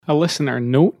A listener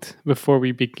note before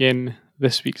we begin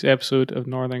this week's episode of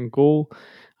Northern Goal,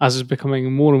 as is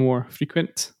becoming more and more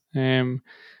frequent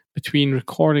between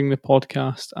recording the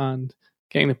podcast and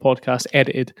getting the podcast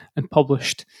edited and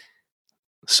published.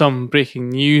 Some breaking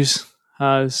news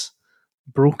has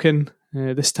broken.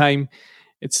 This time,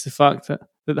 it's the fact that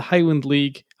the Highland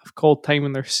League have called time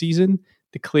in their season,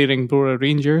 declaring Brora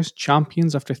Rangers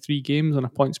champions after 3 games on a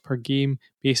points per game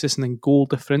basis and then goal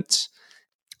difference.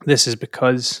 This is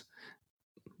because,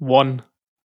 one,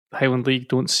 the Highland League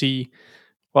don't see,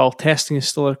 while testing is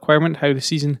still a requirement, how the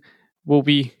season will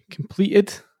be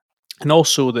completed, and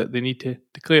also that they need to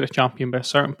declare a champion by a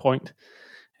certain point,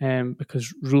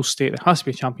 because rules state there has to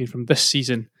be a champion from this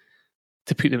season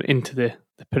to put them into the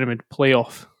pyramid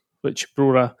playoff, which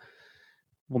Brora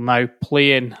will now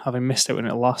play in, having missed out in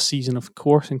it last season, of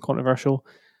course, in controversial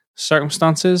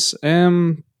circumstances.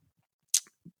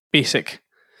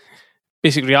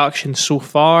 Basic reaction so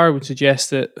far would suggest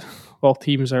that while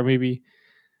teams are maybe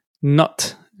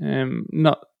not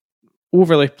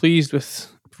overly pleased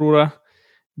with Brora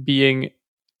being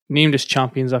named as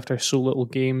champions after so little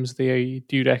games, they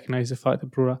do recognise the fact that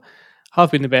Brora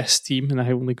have been the best team in the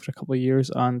Highland League for a couple of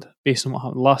years, and based on what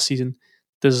happened last season,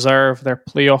 deserve their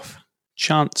playoff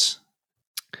chance.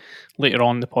 Later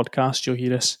on in the podcast, you'll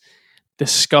hear us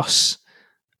discuss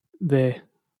the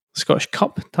Scottish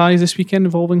Cup ties this weekend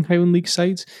involving Highland League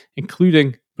sides,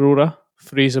 including Brora,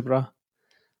 Fraserburgh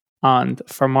and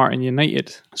Formartine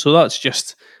United. So that's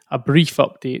just a brief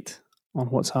update on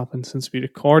what's happened since we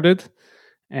recorded,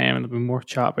 and there'll be more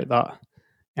chat about that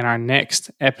in our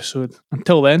next episode.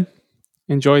 Until then,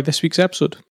 enjoy this week's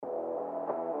episode.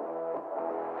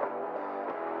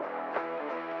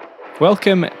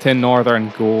 Welcome to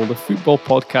Northern Goal, the football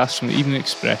podcast from the Evening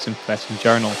Express and Press and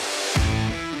Journal.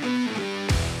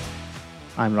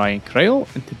 I'm Ryan Cryle,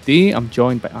 and today I'm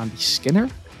joined by Andy Skinner,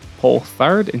 Paul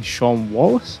Third, and Sean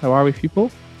Wallace. How are we,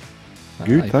 people?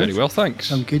 Good, thanks. Very well,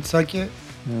 thanks. I'm good, thank you.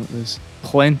 There's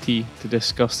plenty to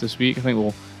discuss this week. I think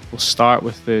we'll start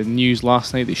with the news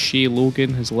last night that Shay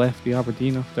Logan has left the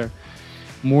Aberdeen after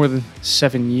more than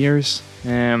 7 years.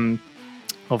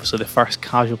 Obviously the first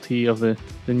casualty of the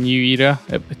new era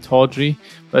at Pittodrie,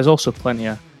 but there's also plenty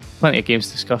of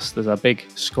games discussed. There's a big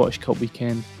Scottish Cup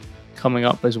weekend coming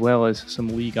up, as well as some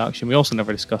league action. We also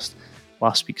never discussed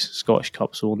last week's Scottish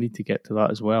Cup, so we'll need to get to that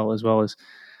as well as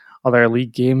other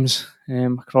league games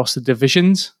across the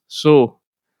divisions. So,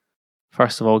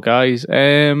 first of all, guys,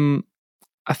 I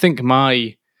think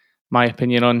my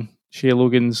opinion on Shay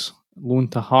Logan's loan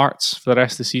to Hearts for the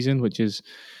rest of the season, which is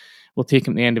will take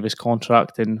him to the end of his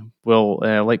contract and will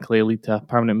likely lead to a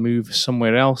permanent move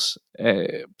somewhere else,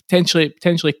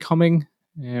 potentially coming.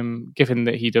 Given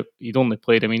that he'd only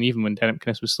played, even when Derek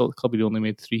McInnes was still at the club, he'd only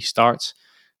made 3 starts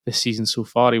this season so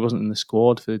far. He wasn't in the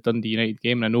squad for the Dundee United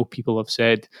game, and I know people have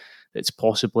said that it's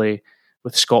possibly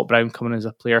with Scott Brown coming as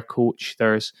a player coach,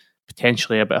 there's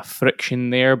potentially a bit of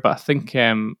friction there. But I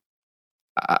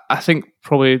think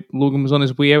probably Logan was on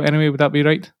his way out anyway. Would that be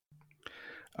right?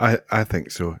 I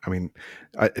think so.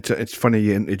 It's funny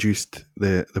you introduced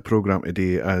the programme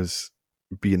today as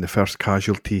being the first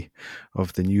casualty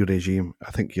of the new regime.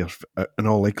 I think in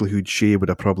all likelihood, Shay would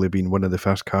have probably been one of the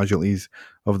first casualties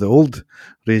of the old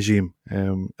regime.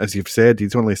 As you've said,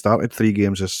 he's only started 3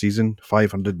 games this season,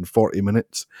 540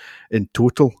 minutes in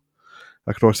total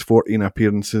across 14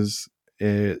 appearances.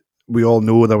 We all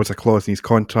know there was a clause in his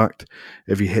contract.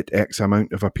 If he hit X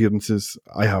amount of appearances,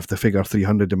 I have the figure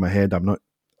 300 in my head. I'm not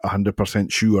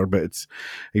 100% sure, but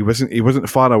he wasn't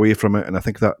far away from it, and I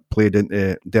think that played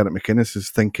into Derek McInnes'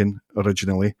 thinking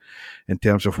originally in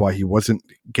terms of why he wasn't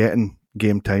getting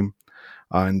game time,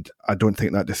 and I don't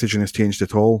think that decision has changed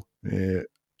at all.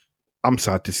 I'm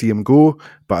sad to see him go,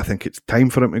 but I think it's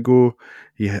time for him to go.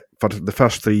 For the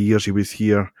first 3 years he was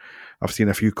here, I've seen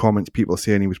a few comments, people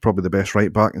saying he was probably the best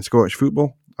right back in Scottish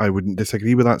football. I wouldn't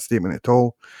disagree with that statement at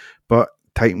all, but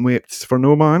time waits for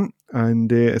no man,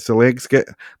 and as the legs get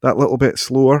that little bit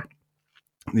slower,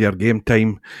 their game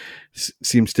time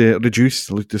seems to reduce.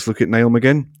 Just look at Niall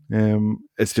McGinn.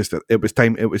 It's just that it was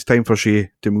time for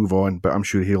Shay to move on, but I'm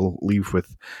sure he'll leave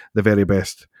with the very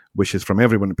best wishes from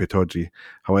everyone at Pittodrie.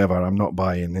 However, I'm not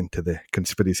buying into the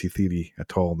conspiracy theory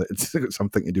at all that it's got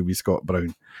something to do with Scott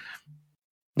Brown.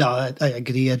 No, I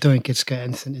agree. I don't think it's got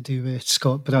anything to do with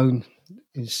Scott Brown.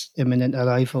 His imminent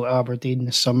arrival at Aberdeen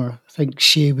this summer. I think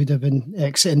Shay would have been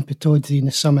exiting Pittodrie in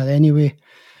the summer anyway,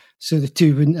 so the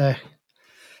two wouldn't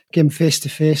get him face to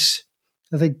face.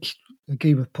 I think I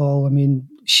agree with Paul.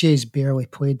 Shay's barely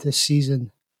played this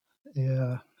season.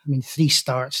 3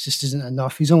 starts just isn't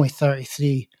enough. He's only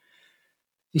 33.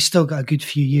 He's still got a good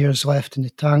few years left in the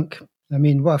tank. I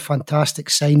mean, what a fantastic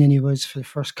signing he was for the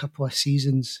first couple of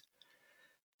seasons.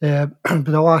 But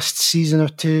the last season or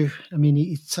two, I mean,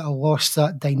 he sort of lost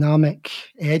that dynamic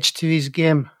edge to his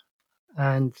game,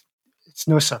 and it's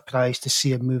no surprise to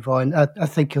see him move on. I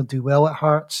think he'll do well at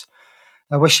Hearts.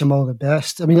 I wish him all the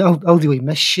best. I mean, I'll really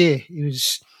miss Shea. He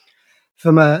was,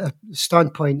 from a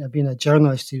standpoint of being a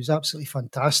journalist, he was absolutely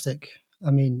fantastic. I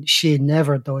mean, Shea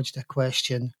never dodged a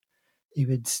question. He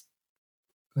would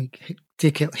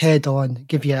take it head on,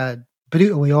 give you a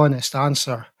brutally honest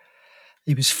answer.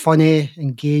 He was funny,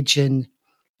 engaging.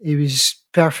 He was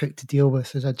perfect to deal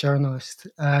with as a journalist.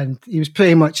 And he was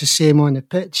pretty much the same on the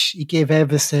pitch. He gave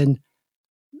everything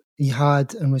he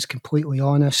had and was completely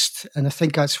honest. And I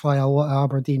think that's why a lot of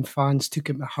Aberdeen fans took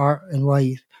him to heart and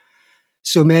why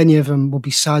so many of them will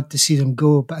be sad to see them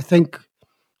go. But I think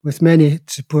with many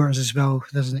supporters as well,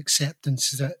 there's an acceptance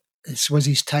that it was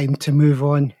his time to move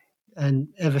on and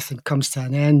everything comes to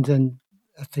an end. And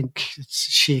I think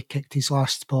Shea kicked his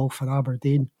last ball for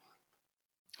Aberdeen.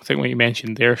 I think what you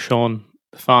mentioned there, Sean,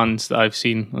 the fans that I've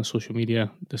seen on social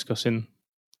media discussing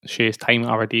Shea's time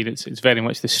at Aberdeen, it's very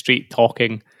much the straight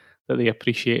talking that they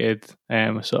appreciated,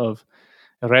 a sort of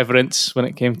irreverence when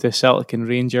it came to Celtic and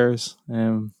Rangers,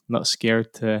 not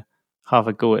scared to have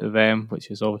a go at them, which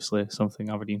is obviously something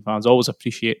Aberdeen fans always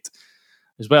appreciate,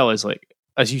 as well as, like,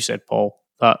 as you said, Paul,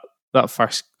 that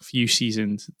first few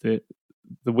seasons, the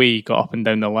way he got up and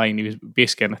down the line, he was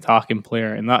basically an attacking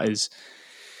player, and that's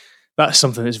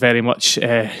something that's very much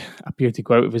appeared to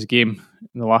go out of his game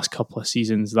in the last couple of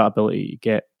seasons, that ability to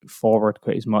get forward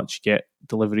quite as much, get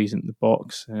deliveries into the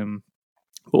box.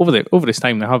 But over this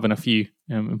time, there have been a few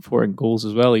important goals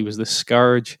as well. He was the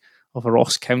scourge of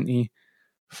Ross County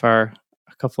for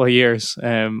a couple of years,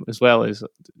 as well as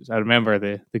I remember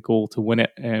the goal to win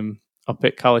it up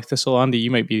at Cally Thistle. Andy,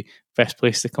 you might be best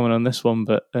placed to comment on this one,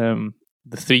 but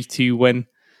the 3-2 win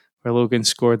where Logan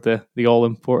scored the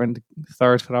all-important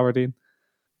third for Aberdeen.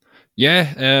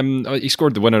 Yeah, he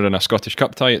scored the winner in a Scottish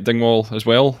Cup tie at Dingwall as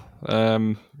well,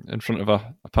 in front of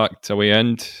a packed away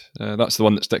end. That's the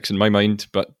one that sticks in my mind.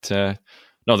 But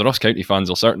no, the Ross County fans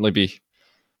will certainly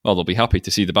they'll be happy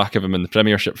to see the back of him in the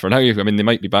Premiership for now. I mean, they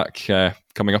might be back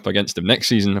coming up against him next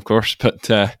season, of course, but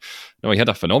no, he had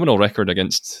a phenomenal record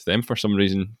against them for some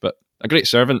reason. But a great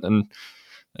servant, and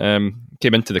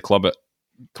came into the club at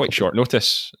quite short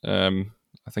notice.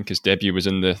 I think his debut was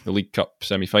in the League Cup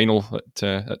semi-final at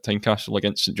Tynecastle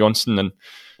against St Johnstone, and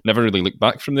never really looked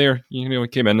back from there. You know, he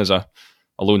came in as a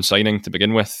loan signing to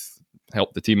begin with,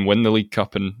 helped the team win the League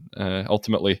Cup, and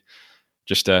ultimately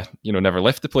just never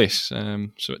left the place.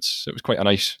 So it was quite a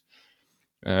nice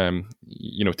tale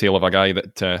of a guy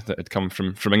that had come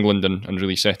from England and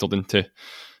really settled into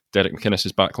Derek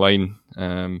McInnes's back line.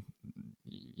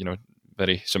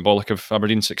 Very symbolic of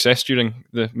Aberdeen's success during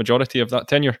the majority of that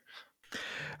tenure.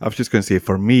 I was just going to say,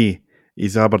 for me,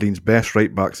 he's Aberdeen's best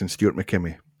right back since Stuart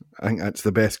McKimmie. I think that's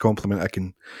the best compliment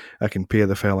I can pay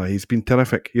the fella. He's been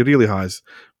terrific. He really has.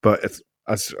 But it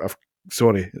was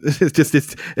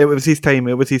his time.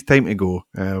 It was his time to go.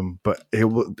 But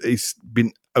he's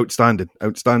been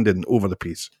outstanding over the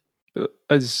piece.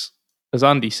 As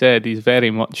Andy said, he's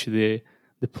very much the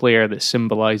player that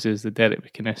symbolises the Derek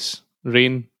McInnes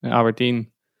reign at Aberdeen.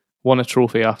 Won a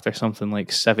trophy after something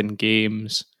like 7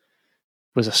 games.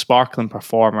 Was a sparkling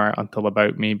performer until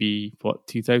about maybe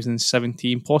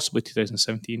 2017, possibly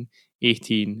 2017-18,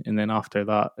 and then after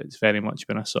that, it's very much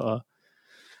been a sort of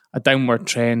a downward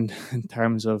trend in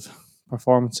terms of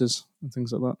performances and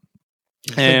things like that.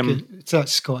 It's that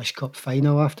Scottish Cup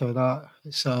final after that.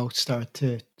 It's all started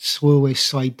to slowly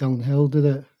slide downhill, did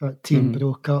it? That team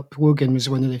broke up. Logan was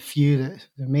one of the few that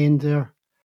remained there.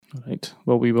 All right.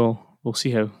 Well, we'll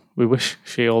see how. We wish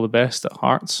Shea all the best at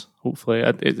Hearts. Hopefully,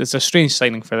 it's a strange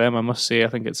signing for them, I must say. I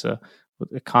think it's a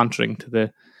cantering to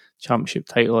the Championship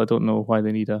title. I don't know why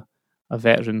they need a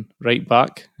veteran right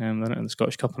back. They're not in the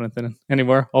Scottish Cup or anything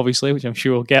anywhere, obviously, which I'm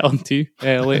sure we'll get onto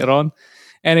later on.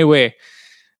 Anyway,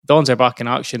 Dons are back in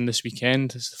action this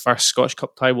weekend. It's the first Scottish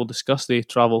Cup tie we'll discuss. They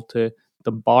travel to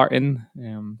Dumbarton.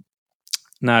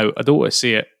 Now, I don't want to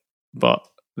say it, but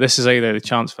this is either the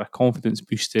chance for a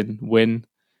confidence-boosting win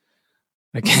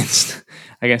against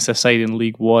a side in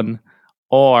League One,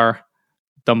 or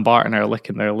Dumbarton are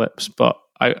licking their lips. But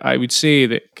I would say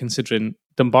that, considering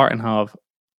Dumbarton have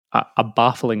a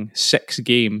baffling 6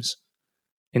 games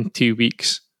in 2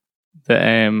 weeks,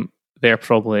 that they're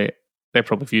probably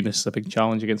viewing this as a big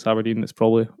challenge against Aberdeen. That's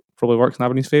probably works in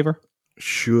Aberdeen's favour.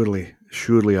 Surely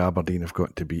Aberdeen have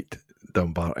got to beat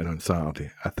Dumbarton on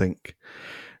Saturday. I think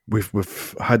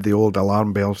we've had the old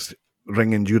alarm bells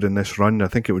ringing during this run. I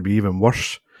think it would be even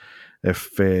worse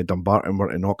if Dumbarton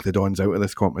were to knock the Dons out of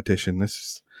this competition.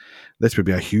 This would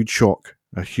be a huge shock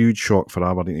for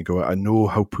Aberdeen to go out. I know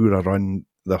how poor a run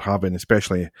they're having,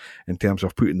 especially in terms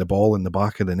of putting the ball in the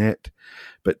back of the net,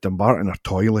 but Dumbarton are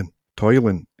toiling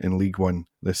in League One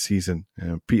this season.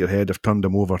 Peterhead have turned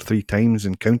them over 3 times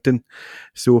and counting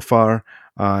so far,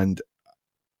 and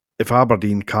if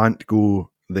Aberdeen can't go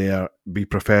there, be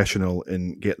professional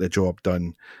and get the job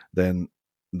done, then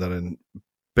they're in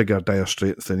bigger dire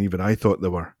straits than even I thought they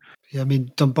were. Yeah, I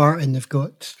mean, Dumbarton have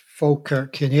got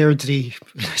Falkirk and Airdrie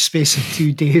in the space of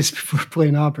 2 days before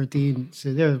playing Aberdeen,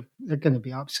 so they're going to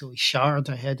be absolutely shattered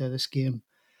ahead of this game.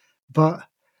 But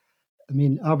I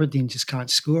mean, Aberdeen just can't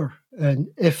score, and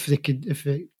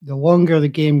the longer the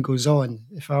game goes on,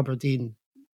 if Aberdeen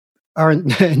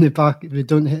aren't in the back, if they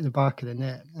don't hit the back of the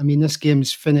net, I mean, this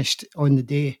game's finished on the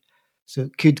day, so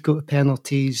it could go to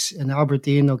penalties, and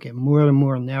Aberdeen will get more and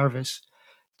more nervous.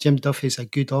 Jim Duffy's a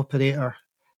good operator.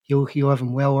 He'll have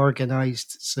them well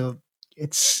organised, so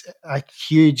it's a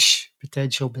huge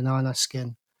potential banana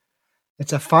skin.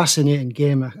 It's a fascinating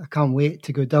game. I can't wait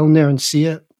to go down there and see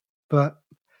it, but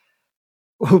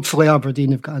hopefully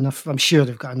Aberdeen have got enough. I'm sure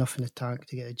they've got enough in the tank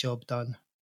to get the job done.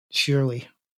 Surely.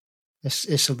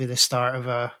 This will be the start of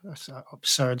a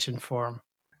upsurge in form.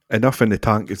 Enough in the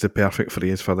tank is the perfect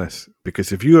phrase for this,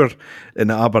 because if you're in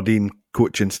the Aberdeen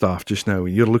coaching staff just now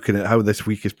and you're looking at how this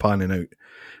week is panning out,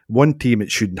 one team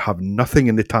it should have nothing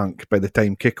in the tank by the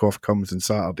time kickoff comes on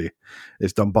Saturday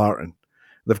is Dumbarton.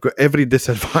 They've got every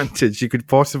disadvantage you could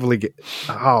possibly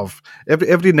have.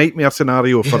 Every nightmare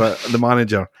scenario for the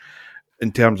manager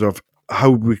in terms of how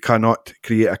we cannot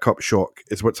create a cup shock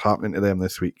is what's happening to them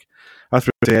this week. As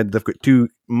we said, they've got 2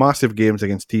 massive games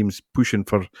against teams pushing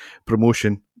for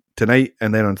promotion tonight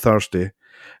and then on Thursday.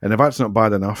 And if that's not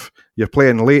bad enough, you're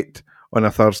playing late on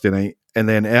a Thursday night and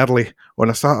then early on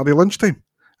a Saturday lunchtime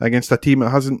against a team that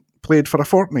hasn't played for a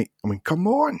fortnight. I mean, come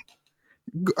on.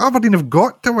 Aberdeen have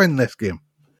got to win this game.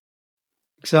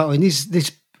 Exactly.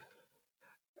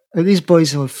 And these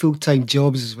boys have full-time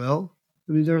jobs as well.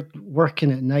 I mean, they're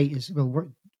working at night as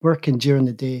well, working during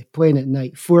the day, playing at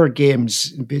night, 4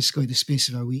 games in basically the space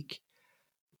of a week.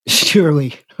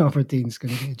 Surely Aberdeen's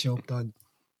going to get a job done.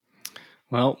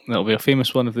 Well, that'll be a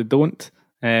famous one if they don't.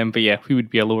 But yeah, we would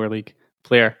be a lower league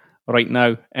player right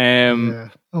now.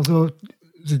 Although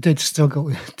they did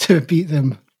struggle to beat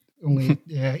them only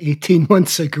 18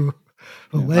 months ago.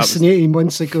 Well, less than 18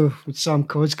 months ago, with Sam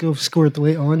Cosgrove scored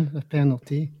late on a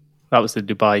penalty. That was the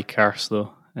Dubai curse,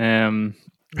 though.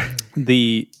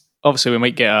 Obviously we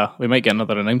might get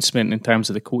another announcement in terms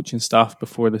of the coaching staff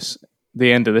before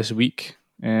the end of this week.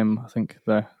 I think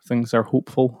the things are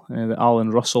hopeful that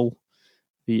Alan Russell,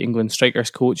 the England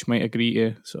strikers coach, might agree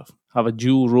to sort of have a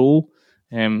dual role,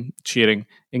 sharing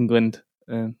England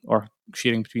or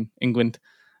sharing between England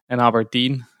and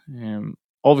Aberdeen.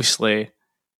 Obviously,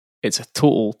 it's a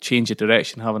total change of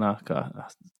direction having a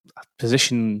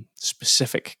position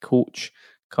specific coach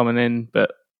coming in,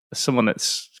 but someone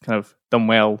that's kind of done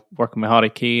well working with Harry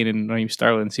Kane and Raheem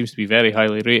Sterling, seems to be very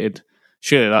highly rated.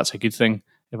 Surely that's a good thing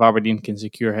if Aberdeen can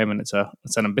secure him, and it's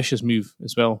an ambitious move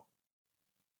as well.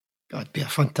 It'd be a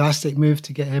fantastic move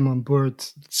to get him on board.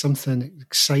 Something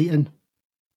exciting.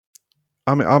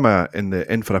 I'm in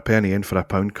the in for a penny, in for a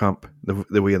pound camp.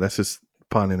 The way this is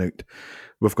panning out,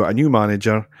 we've got a new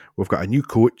manager, we've got a new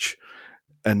coach,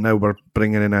 and now we're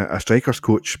bringing in a strikers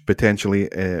coach potentially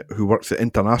who works at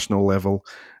international level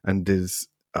and is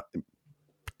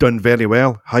done very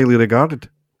well, highly regarded.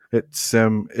 It's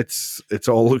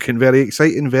all looking very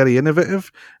exciting, very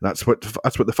innovative. That's what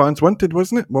the fans wanted,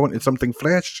 wasn't it? We wanted something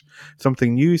fresh,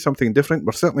 something new, something different.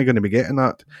 We're certainly going to be getting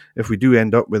that if we do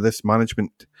end up with this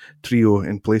management trio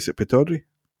in place at Pittodrie.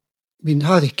 I mean,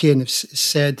 Harry Kane has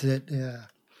said that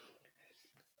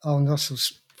Alan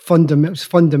Russell's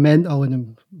fundamental in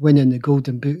him winning the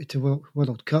Golden Boot at the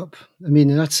World Cup. I mean,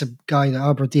 and that's a guy that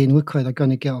Aberdeen look like they're going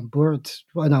to get on board.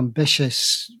 What an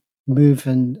ambitious move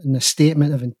and a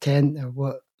statement of intent of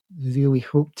what they really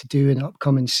hope to do in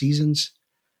upcoming seasons.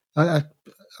 I'm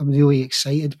really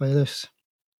excited by this.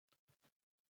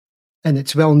 And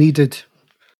it's well needed.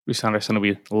 Bruce Anderson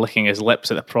will be licking his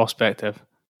lips at the prospect of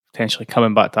potentially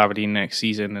coming back to Aberdeen next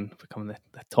season and becoming the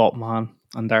top man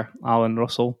under Alan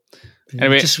Russell.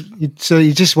 Anyway, so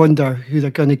you just wonder who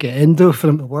they're going to get in though for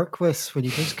him to work with when he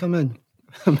does come in.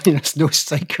 I mean, there's no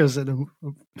strikers at the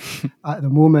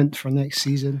moment for next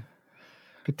season.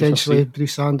 Potentially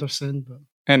Bruce Anderson. But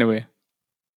anyway,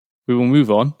 we will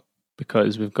move on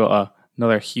because we've got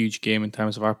another huge game in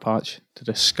terms of our patch to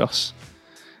discuss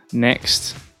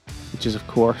next, which is, of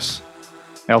course,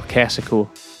 El Clasico,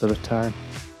 the return.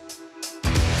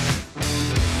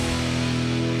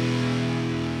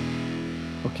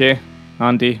 Okay,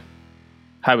 Andy,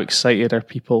 how excited are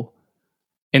people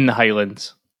in the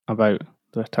Highlands about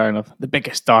the return of the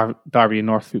biggest derby in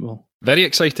North football? Very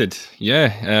excited,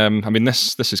 yeah. I mean,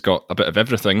 this has got a bit of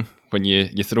everything. When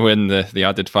you throw in the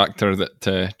added factor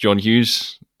that John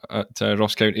Hughes at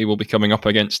Ross County will be coming up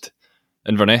against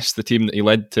Inverness, the team that he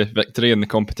led to victory in the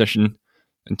competition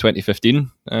in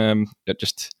 2015. It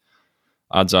just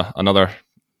adds another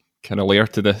kind of layer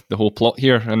to the whole plot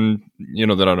here. And, you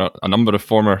know, there are a number of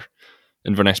former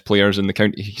Inverness players in the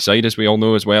county side, as we all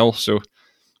know as well. So,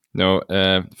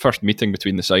 first meeting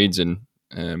between the sides in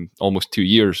almost 2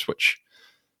 years, which,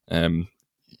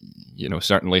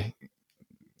 certainly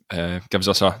gives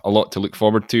us a lot to look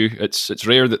forward to. It's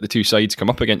rare that the two sides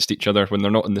come up against each other when they're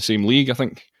not in the same league. I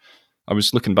think I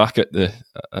was looking back at the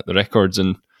records,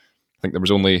 and I think there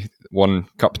was only one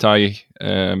cup tie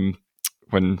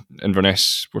when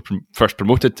Inverness were first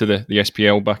promoted to the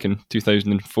SPL back in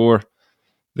 2004.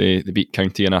 They beat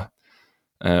County in a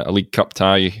League Cup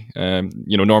tie.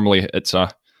 Normally it's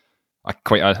a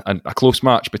quite a close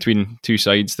match between two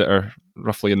sides that are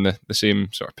roughly in the same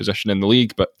sort of position in the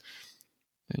league, but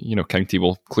County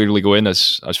will clearly go in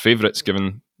as favourites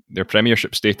given their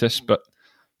Premiership status. But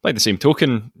by the same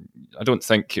token, I don't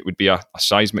think it would be a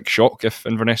seismic shock if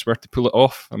Inverness were to pull it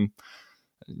off.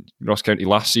 Ross County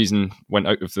last season went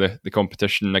out of the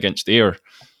competition against Ayr,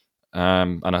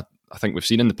 and I think we've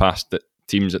seen in the past that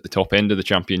teams at the top end of the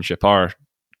Championship are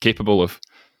capable of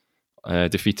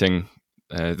defeating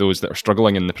those that are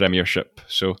struggling in the Premiership.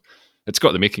 So it's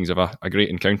got the makings of a great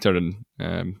encounter, and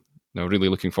really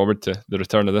looking forward to the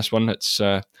return of this one. It's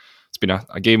been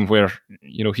a game where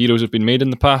heroes have been made in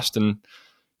the past, and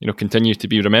continue to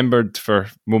be remembered for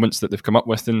moments that they've come up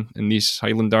with in these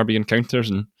Highland Derby encounters.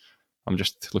 And I'm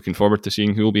just looking forward to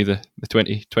seeing who will be the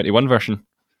 2021 version.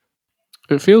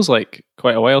 It feels like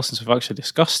quite a while since we've actually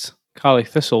discussed Caley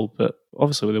Thistle, but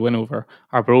obviously with the win over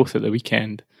Arbroath at the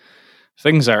weekend,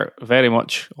 things are very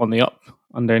much on the up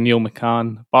under Neil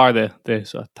McCann. Bar the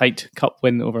sort of tight cup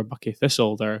win over Buckie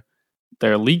Thistle, their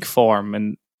league form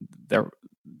and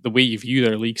the way you view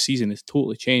their league season is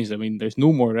totally changed. I mean, there's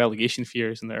no more relegation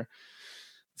fears, and they're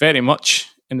very much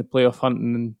in the playoff hunt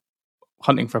and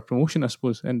hunting for promotion, I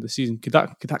suppose, end of the season. Could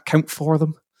that count for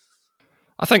them?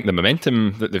 I think the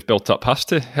momentum that they've built up has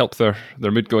to help their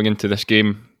mood going into this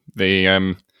game. They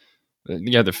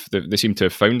seem to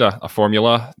have found a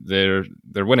formula. They're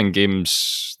winning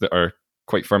games that are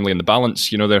quite firmly in the balance.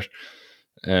 They're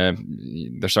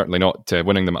certainly not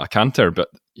winning them at a canter, but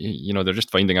they're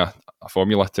just finding a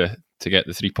formula to get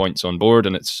the 3 points on board,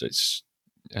 and it's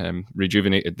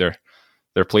rejuvenated their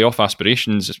playoff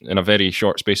aspirations in a very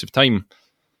short space of time.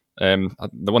 The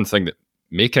one thing that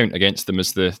may count against them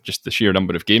is the sheer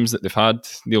number of games that they've had.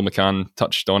 Neil McCann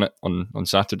touched on it on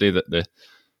Saturday that the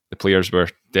players were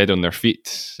dead on their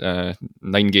feet. 9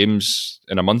 games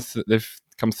in a month that they've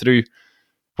come through,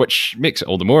 which makes it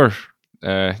all the more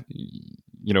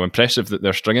impressive that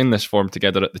they're stringing this form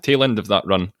together at the tail end of that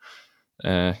run.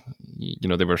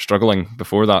 They were struggling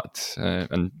before that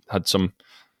and had some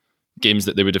games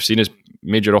that they would have seen as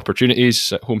major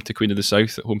opportunities at home to Queen of the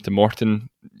South, at home to Morton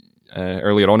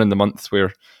earlier on in the month,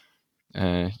 where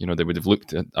they would have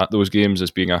looked at those games as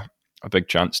being a big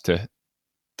chance to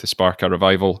spark a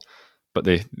revival, but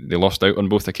they lost out on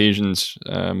both occasions.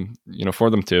 For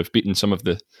them to have beaten some of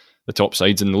the top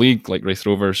sides in the league like Raith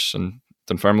Rovers and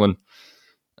Dunfermline,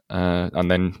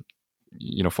 and then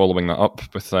following that up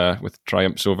with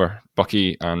triumphs over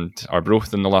Buckie and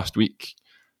Arbroath in the last week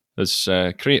has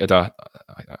created a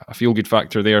feel-good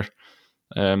factor there.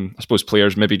 I suppose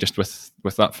players maybe just with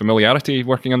that familiarity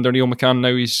working under Neil McCann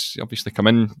now. He's obviously come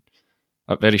in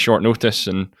at very short notice,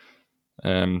 and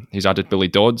he's added Billy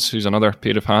Dodds, who's another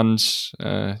pair of hands.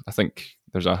 I think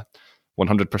there's a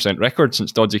 100% record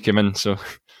since Doddsy came in, so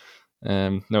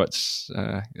it's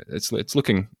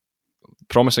looking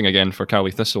promising again for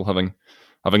Caley Thistle, having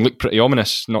looked pretty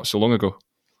ominous not so long ago.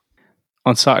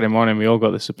 On Saturday morning, we all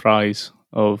got the surprise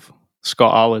of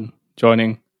Scott Allen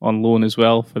joining on loan as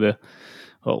well for it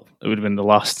would have been the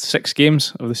last 6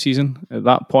 games of the season at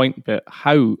that point. But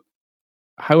how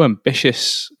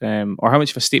ambitious or how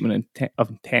much of a statement of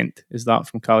intent is that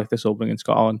from Caley Thistle bringing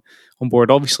Scott Allen on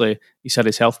board? Obviously, he's had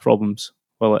his health problems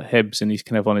while at Hibs, and he's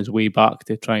kind of on his way back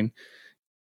to try and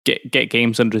get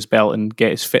games under his belt and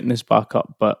get his fitness back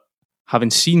up. But having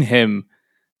seen him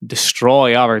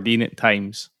destroy Aberdeen at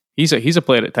times, he's a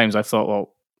player at times I thought,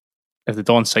 well, if the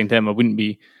Dons signed him, I wouldn't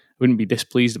be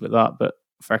displeased about that. But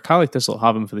for Caley Thistle to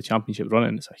have him for the Championship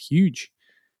running, it's a huge.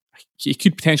 He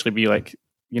could potentially be like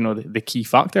the key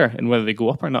factor in whether they go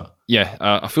up or not. Yeah,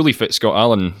 a fully fit Scott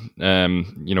Allan,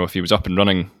 if he was up and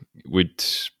running, would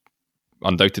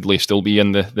undoubtedly still be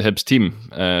in the Hibs team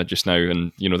just now.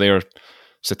 And, they are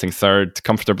sitting third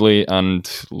comfortably and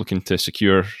looking to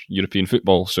secure European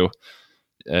football. So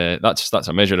that's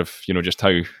a measure of, just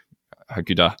how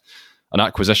good an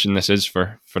acquisition this is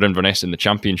for Inverness in the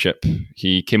Championship.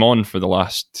 He came on for the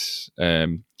last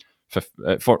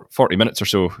 40 minutes or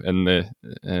so in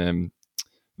the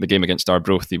game against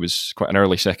Arbroath. He was quite an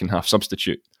early second half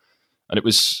substitute, and it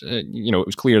was it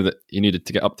was clear that he needed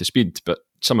to get up to speed. But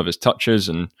some of his touches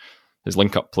and his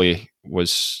link up play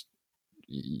was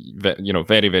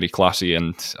very, very classy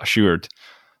and assured.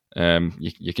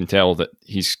 You can tell that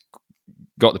he's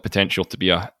got the potential to be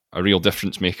a real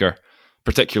difference maker,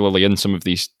 particularly in some of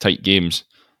these tight games.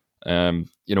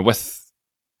 With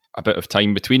a bit of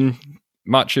time between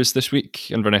matches this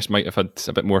week, Inverness might have had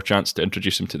a bit more chance to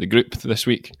introduce him to the group this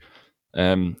week.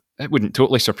 It wouldn't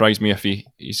totally surprise me if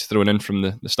he's thrown in from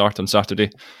the start on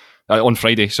Friday.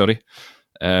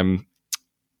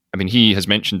 He has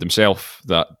mentioned himself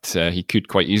that he could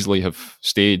quite easily have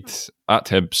stayed at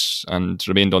Hibs and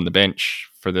remained on the bench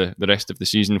for the rest of the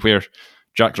season, where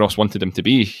Jack Ross wanted him to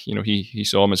be. He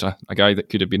saw him as a guy that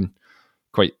could have been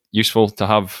quite useful to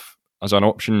have as an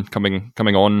option coming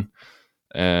on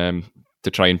to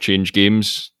try and change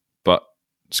games. But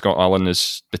Scott Allan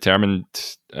is determined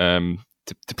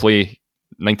to play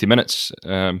 90 minutes.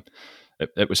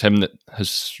 It was him that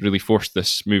has really forced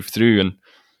this move through, and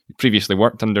he previously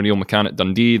worked under Neil McCann at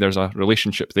Dundee. There's a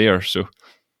relationship there, so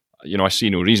I see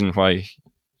no reason why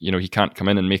he can't come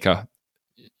in and make a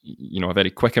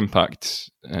very quick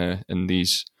impact in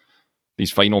these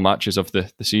final matches of the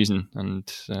season,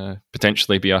 and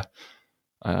potentially be a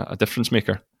difference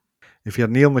maker. If you're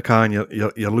Neil McCann,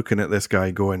 you're looking at this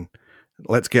guy going,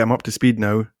 let's get him up to speed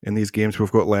now in these games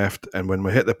we've got left, and when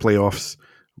we hit the playoffs,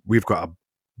 we've got a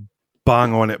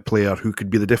bang on it player who could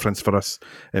be the difference for us.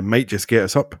 It might just get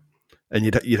us up. And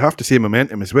you'd have to say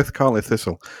momentum is with Carly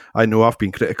Thistle. I know I've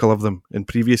been critical of them in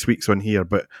previous weeks on here,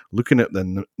 but looking at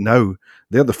them now,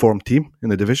 they're the form team in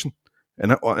the division.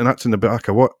 And that's in the back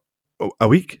of what? A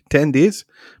week? 10 days?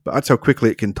 But that's how quickly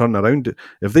it can turn around.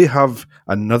 If they have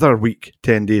another week,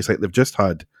 10 days like they've just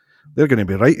had, they're going to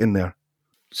be right in there.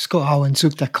 Scott Allan's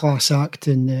looked a class act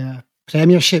in the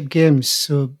Premiership games,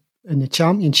 so in the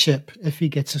Championship, if he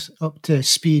gets us up to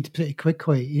speed pretty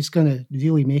quickly, he's going to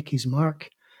really make his mark.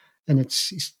 And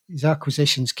his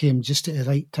acquisitions came just at the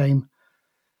right time.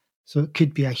 So it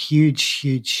could be a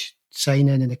huge signing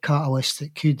and a catalyst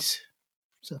that could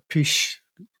sort of push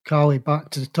Carly back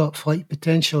to the top flight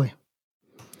potentially.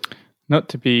 Not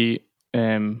to be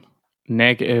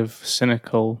negative,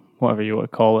 cynical, whatever you want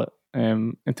to call it.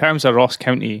 In terms of Ross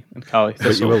County and Carly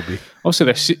Thistle, you will be. Also,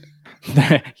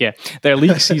 their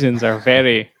league seasons are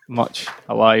very much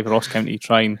alive. Ross County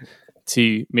trying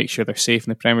to make sure they're safe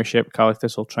in the Premiership, Carly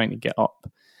Thistle trying to get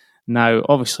up. Now,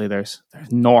 obviously, there's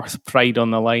North pride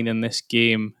on the line in this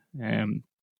game,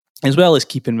 as well as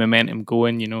keeping momentum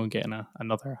going, getting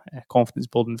another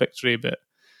confidence-building victory. But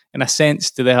in a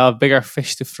sense, do they have bigger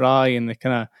fish to fry, and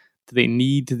do they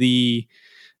need the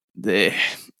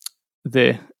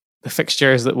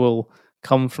fixtures that will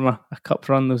come from a cup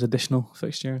run, those additional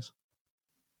fixtures?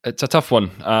 It's a tough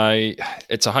one.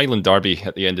 It's a Highland derby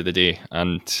at the end of the day,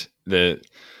 and the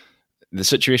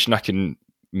situation I can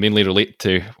mainly relate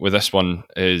to with this one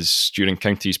is during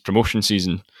County's promotion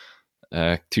season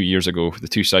 2 years ago. The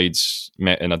two sides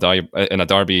met in a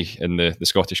derby in the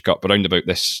Scottish Cup around about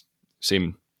this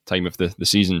same time of the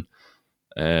season.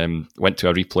 Went to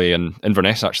a replay, and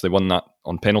Inverness actually won that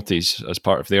on penalties as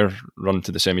part of their run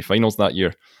to the semi-finals that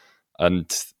year.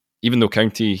 And even though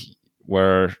County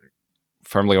were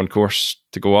firmly on course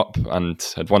to go up and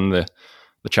had won the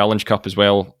Challenge Cup as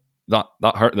well,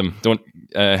 that hurt them. Don't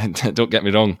get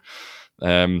me wrong.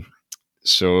 No,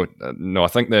 I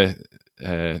think the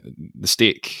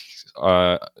stakes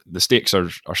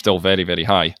are still very, very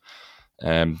high.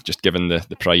 Just given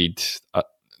the pride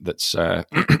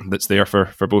that's there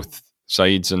for both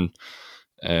sides, and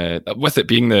with it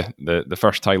being the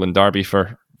first Highland derby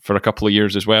for a couple of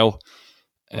years as well,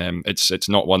 it's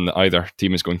not one that either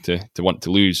team is going to want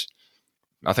to lose.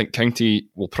 I think County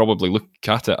will probably look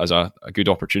at it as a good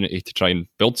opportunity to try and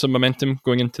build some momentum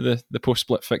going into the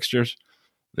post-split fixtures.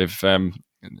 They've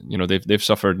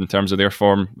suffered in terms of their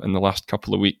form in the last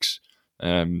couple of weeks,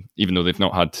 even though they've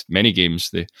not had many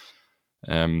games.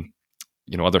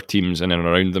 Other teams in and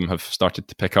around them have started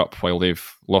to pick up while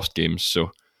they've lost games.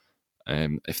 So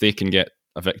if they can get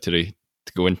a victory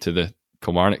to go into the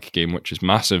Kilmarnock game, which is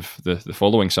massive, the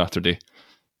following Saturday,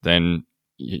 then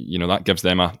that gives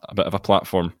them a bit of a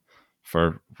platform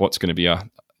for what's going to be a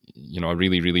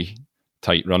really, really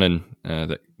tight run-in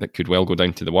that could well go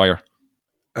down to the wire.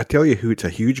 I tell you who it's a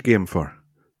huge game for.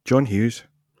 John Hughes.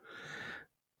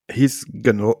 He's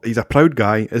a proud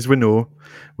guy, as we know.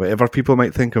 Whatever people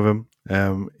might think of him,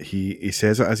 he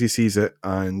says it as he sees it,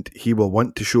 and he will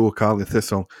want to show Carly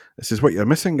Thistle, this is what you're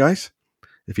missing, guys.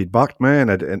 If you'd backed me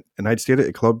and I'd stayed at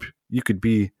the club, you could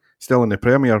be still in the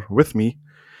Premier with me.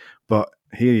 But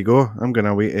here you go. I'm going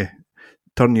to wait to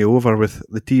turn you over with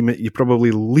the team that you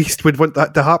probably least would want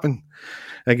that to happen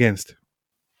against.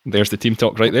 There's the team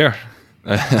talk right there.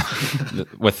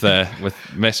 With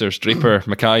Messrs Draper,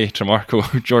 Mackay,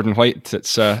 Tremarco, Jordan White,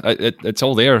 it's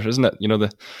all there, isn't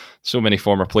it? So many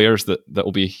former players that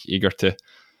will be eager to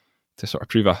sort of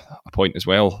prove a point as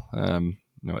well.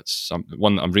 It's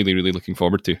one that I'm really, really looking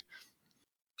forward to.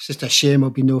 It's just a shame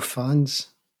there'll be no fans.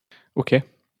 Okay,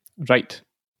 right.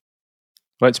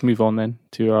 Let's move on then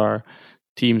to our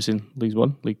teams in League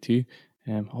 1, League 2.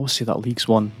 I always say that Leagues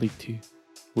 1, League 2.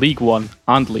 League 1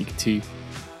 and League 2.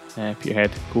 Peterhead,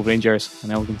 Cove Rangers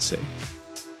and Elgin City.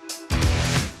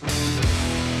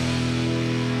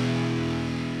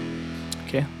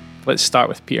 Okay, let's start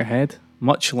with Peterhead.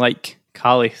 Much like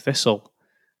Caley Thistle,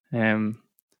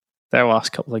 their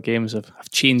last couple of games have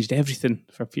changed everything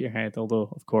for Peterhead, although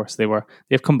of course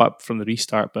they've come back from the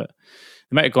restart, but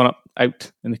they might have gone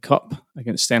out in the cup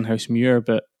against Stenhousemuir,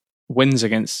 but wins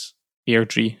against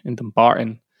Airdrie and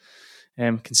Dumbarton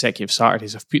consecutive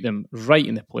Saturdays have put them right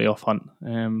in the playoff hunt.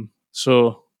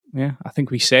 So I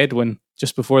think we said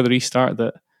just before the restart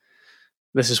that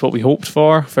this is what we hoped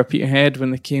for Peterhead when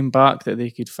they came back, that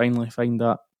they could finally find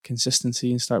that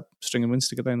consistency and start stringing wins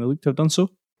together, and they look to have done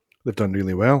so. They've done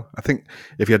really well. I think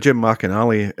if you're Jim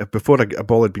McInally, if before a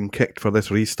ball had been kicked for this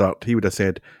restart, he would have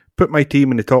said, put my team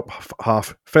in the top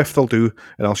half, fifth will do,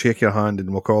 and I'll shake your hand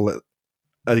and we'll call it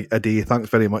a day. Thanks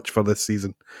very much for this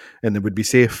season. And they would be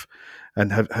safe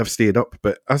and have stayed up.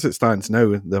 But as it stands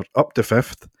now, they're up to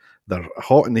fifth. They're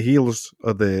hot in the heels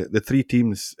of the three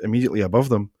teams immediately above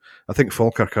them. I think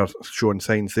Falkirk are showing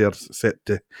signs they're set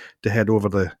to head over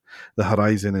the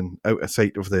horizon and out of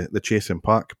sight of the chasing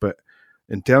pack. But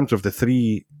in terms of the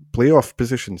three playoff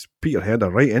positions, Peterhead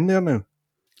are right in there now.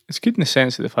 It's good in the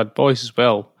sense that they've had boys as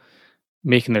well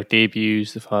making their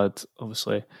debuts. They've had,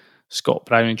 obviously, Scott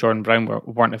Brown and Jordan Brown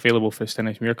weren't available for the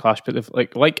Stenhousemuir clash, but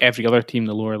they've like every other team in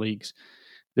the lower leagues,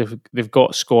 they've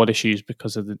got squad issues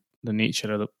because of the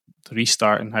nature of the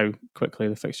restart and how quickly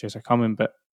the fixtures are coming.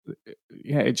 But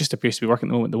it just appears to be working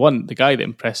at the moment. The guy that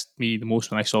impressed me the most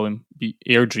when I saw them beat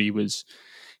Airdrie was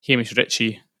Hamish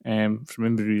Ritchie from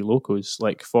Inverurie Locos.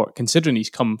 Considering he's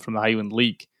come from the Highland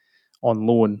League on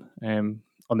loan,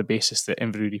 on the basis that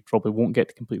Inverurie probably won't get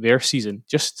to complete their season,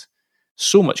 just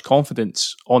so much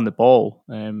confidence on the ball.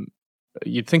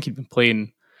 You'd think he'd been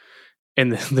playing in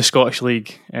the Scottish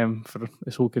League for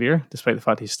his whole career, despite the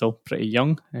fact he's still pretty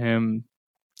young.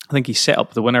 I think he set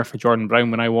up the winner for Jordan Brown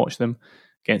when I watched them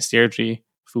against Airdrie,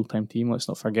 full-time team, let's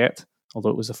not forget, although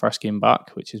it was the first game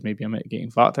back, which is maybe a mitigating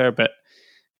factor. But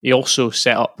he also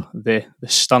set up the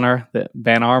stunner that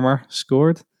Ben Armour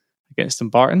scored against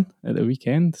Dumbarton at the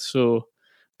weekend. So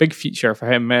big feature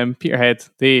for him. Peterhead,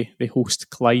 they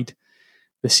host Clyde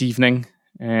this evening,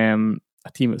 a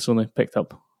team that's only picked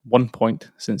up 1 point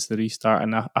since the restart,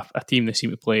 and a team they seem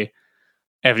to play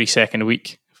every second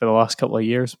week for the last couple of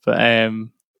years. But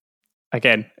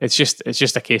again, it's just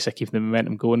a case of keeping the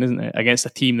momentum going, isn't it? Against a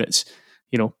team that's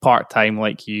part-time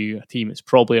like you, a team that's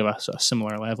probably of a sort of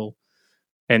similar level,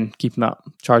 and keeping that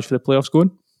charge for the playoffs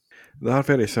going. They are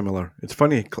very similar. It's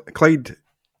funny, Clyde,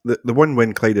 the one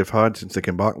win Clyde have had since they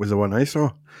came back was the one I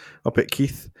saw up at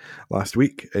Keith last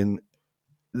week, and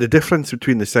the difference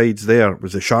between the sides there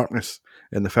was the sharpness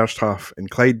in the first half, and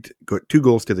Clyde got 2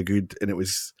 goals to the good, and it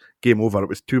was game over. It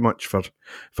was too much for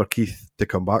Keith to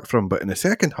come back from. But in the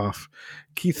second half,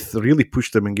 Keith really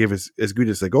pushed them and gave as good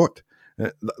as they got.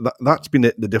 That's been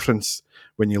the difference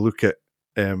when you look at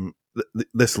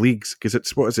this leagues, because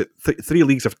it's 3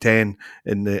 leagues of 10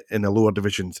 in the lower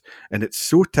divisions, and it's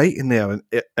so tight in there. And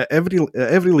at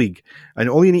every league, and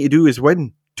all you need to do is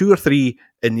win 2 or 3,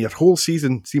 and your whole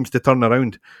season seems to turn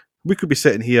around. We could be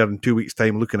sitting here in 2 weeks'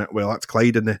 time looking at, well, that's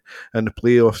Clyde in the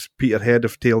playoffs. Peterhead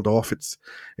have tailed off. It's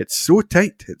so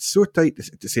tight. It's so tight.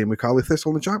 It's the same with Caley Thistle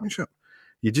in the championship.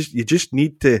 You just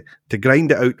need to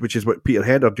grind it out, which is what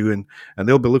Peterhead are doing, and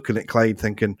they'll be looking at Clyde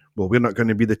thinking, well, we're not going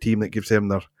to be the team that gives them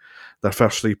their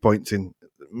first 3 points and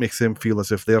makes them feel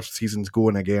as if their season's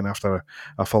going again after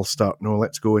a false start. No,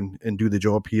 let's go and do the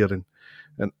job here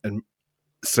and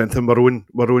strengthen our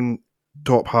own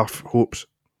top half hopes.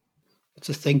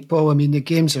 To think, Paul, I mean, the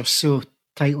games are so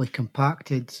tightly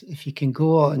compacted. If you can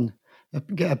go on,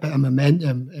 get a bit of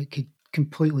momentum, it could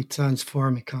completely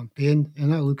transform a campaign.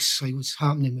 And that looks like what's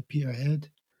happening with Peterhead.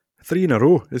 3 in a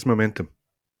row is momentum.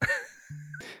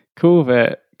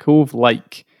 Cove,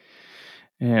 like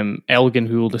Elgin,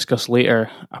 who we'll discuss later,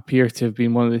 appear to have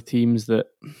been one of the teams that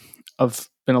have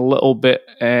been a little bit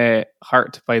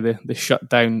hurt by the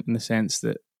shutdown, in the sense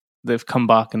that they've come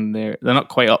back and they're not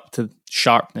quite up to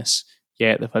sharpness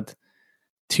yet. They've had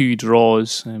 2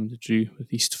 draws. They drew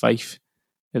with East Fife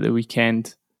at the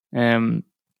weekend. And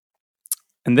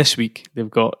this week they've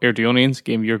got Airdrieonians,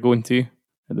 game you're going to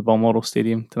at the Balmoral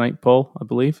Stadium tonight, Paul, I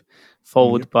believe,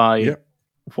 followed by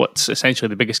what's essentially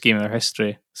the biggest game in their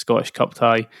history, Scottish Cup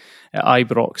tie at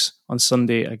Ibrox on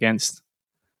Sunday against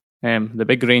the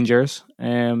big Rangers.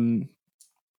 It's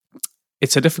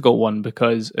a difficult one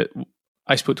because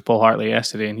I spoke to Paul Hartley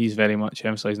yesterday, and he's very much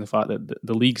emphasising the fact that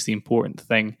the league's the important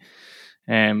thing.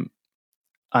 And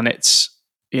it's,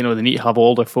 they need to have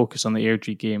all their focus on the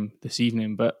Airdrie game this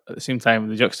evening, but at the same time,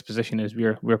 the juxtaposition is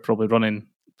we're probably running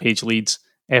page leads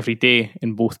every day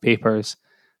in both papers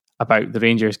about the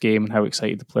Rangers game and how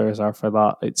excited the players are for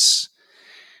that.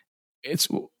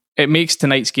 It makes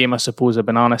tonight's game, I suppose, a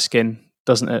banana skin,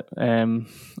 doesn't it?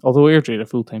 Although Airdrie are a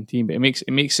full-time team, but it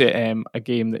makes it a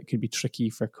game that could be tricky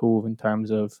for Cove in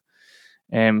terms of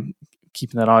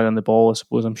keeping their eye on the ball. I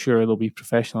suppose I'm sure they'll be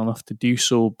professional enough to do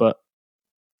so, but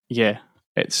yeah,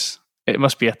 it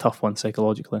must be a tough one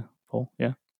psychologically, Paul.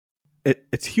 Yeah,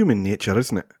 it's human nature,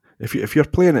 isn't it? If you're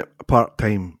playing at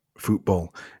part-time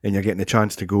football and you're getting a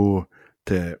chance to go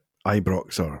to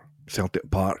Ibrox or Celtic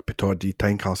Park, Pittodrie,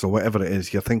 Tynecastle, whatever it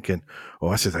is, you're thinking,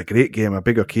 oh, this is a great game, a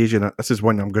big occasion. This is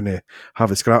one I'm going to have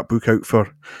a scrapbook out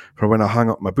for when I hang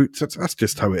up my boots. That's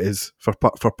just how it is for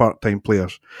part-time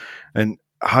players. And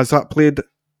has that played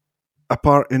a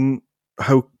part in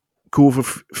how Cove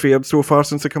have fared so far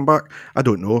since they come back? I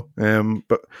don't know,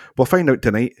 but we'll find out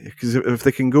tonight, because if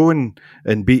they can go and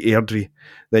beat Airdrie,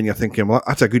 then you're thinking, well,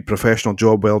 that's a good professional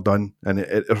job, well done, and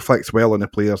it reflects well on the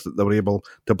players that they were able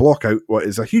to block out what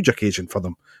is a huge occasion for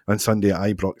them on Sunday at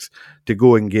Ibrox to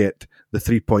go and get the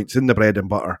 3 points in the bread and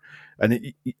butter.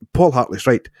 And Paul Hartley's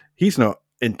right, he's not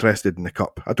interested in the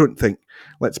Cup. I don't think,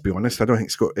 let's be honest, I don't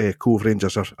think Cove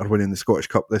Rangers are winning the Scottish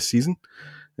Cup this season,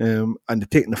 and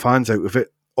taking the fans out of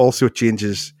it also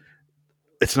changes.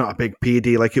 It's not a big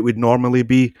payday like it would normally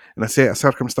be in a set of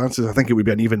circumstances. I think it would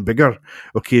be an even bigger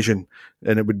occasion,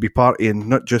 and it would be partying,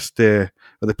 not just the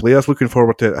players looking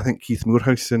forward to it. I think Keith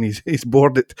Moorhouse and his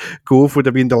board at Cove would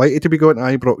have been delighted to be going to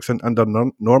Ibrox under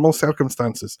normal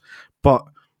circumstances. But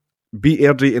beat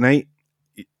Airdrie tonight,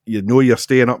 you know you're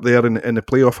staying up there in the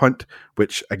playoff hunt,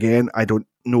 which again, I don't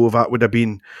know if that would have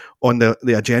been on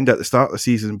the agenda at the start of the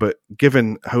season, but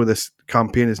given how this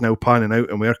campaign is now panning out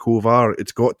and where Cove are,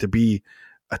 it's got to be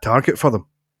a target for them.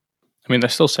 I mean, they're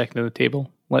still second in the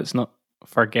table. Let's not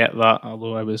forget that,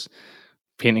 although I was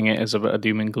painting it as a bit of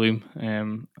doom and gloom.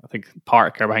 I think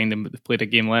Park are behind them, but they've played a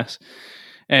game less.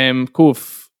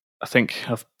 Cove, I think,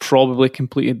 have probably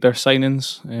completed their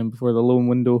signings before the loan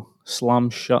window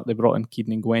slams shut. They brought in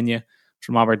Keaton Ngwenya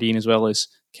from Aberdeen, as well as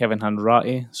Kevin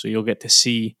Hanratty, so you'll get to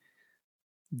see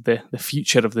the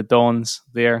future of the Dons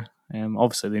there.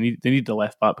 Obviously, they need the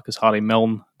left back because Harry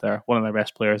Milne, one of their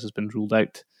best players, has been ruled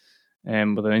out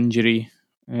with an injury.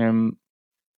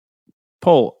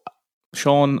 Paul,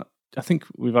 Sean, I think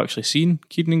we've actually seen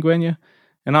Keaton Ngwenya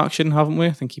in action, haven't we?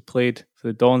 I think he played for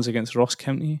the Dons against Ross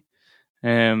County,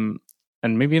 and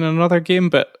maybe in another game.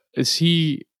 But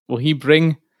will he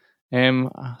bring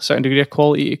a certain degree of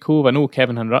quality to Cove? I know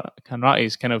Kevin Hanratty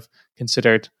is kind of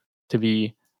considered to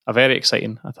be a very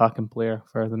exciting attacking player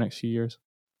for the next few years.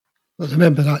 Well,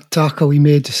 remember that tackle he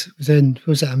made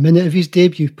was it a minute of his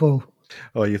debut, Paul?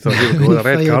 Oh, you thought he would go, the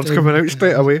red card's coming out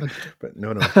straight away. But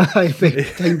no. He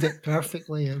timed it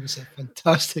perfectly. It was a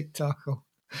fantastic tackle.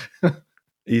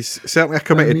 He's certainly a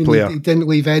committed player. He didn't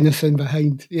leave anything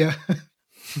behind. Yeah.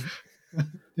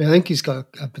 I think he's got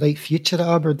a bright future at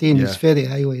Aberdeen. Yeah. He's very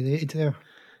highly rated there.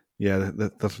 Yeah,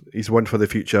 he's one for the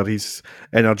future. He's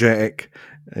energetic,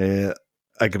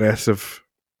 aggressive,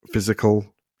 physical,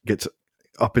 gets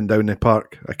up and down the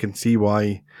park. I can see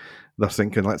why they're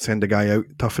thinking, let's send a guy out,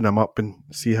 toughen him up and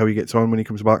see how he gets on when he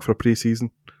comes back for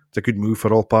pre-season. It's a good move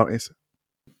for all parties.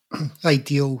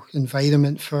 Ideal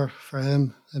environment for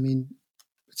him. I mean,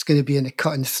 it's going to be in a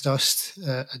cut and thrust,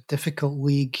 a difficult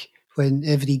league when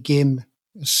every game,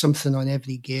 there's something on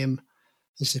every game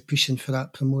as they're pushing for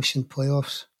that promotion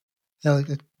playoffs. It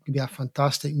could be a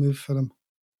fantastic move for him.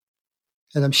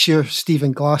 And I'm sure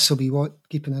Stephen Glass will be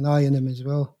keeping an eye on him as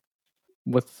well.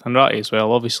 With Hanratty as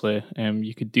well, obviously,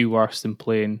 you could do worse than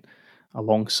playing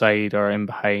alongside or in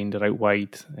behind or out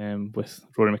wide, with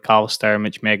Rory McAllister,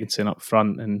 Mitch Megginson up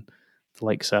front, and the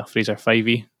likes of Fraser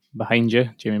Fivey behind you.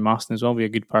 Jamie Maston as well be a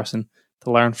good person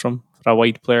to learn from for a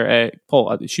wide player.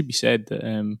 Paul, it should be said that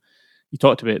you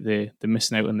talked about the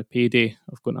missing out on the payday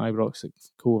of going to Ibrox at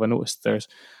Cove. I noticed there's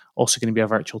also going to be a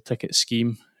virtual ticket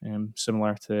scheme,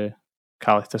 similar to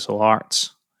Cali Thistle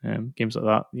Hearts, games like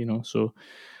that, you know. So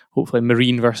hopefully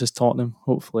Marine versus Tottenham,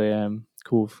 hopefully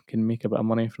Cove can make a bit of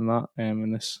money from that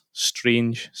in this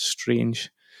strange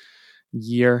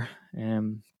year.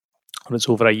 Or it's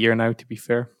over a year now, to be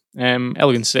fair.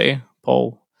 Elgin City,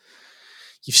 Paul,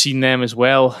 you've seen them as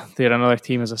well. They're another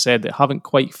team, as I said, that haven't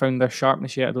quite found their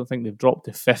sharpness yet. I don't think they've dropped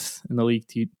to 5th in the league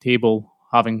table,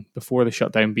 having before the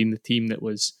shutdown been the team that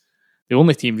was the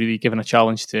only team really given a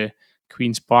challenge to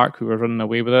Queen's Park, who were running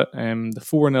away with it. The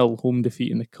 4-0 home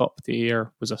defeat in the Cup to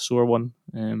Ayr was a sore one.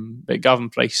 But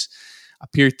Gavin Price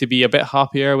appeared to be a bit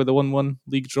happier with the 1-1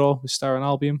 league draw with Star and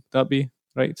Albion. Would that be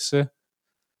right to say?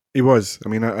 He was. I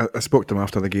mean, I spoke to him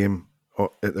after the game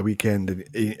at the weekend,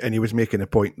 and he was making a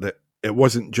point that it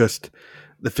wasn't just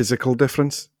the physical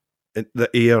difference that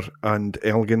Ayr and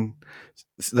Elgin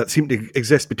that seemed to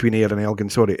exist between Ayr and Elgin.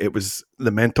 Sorry, it was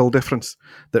the mental difference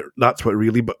that's what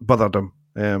really bothered him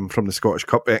from the Scottish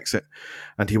Cup exit,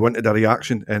 and he wanted a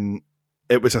reaction. And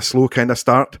it was a slow kind of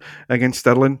start against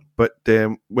Stirling, but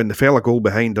when they fell a goal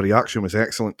behind, the reaction was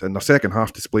excellent, and their second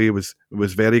half display was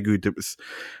very good. It was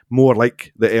more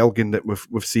like the Elgin that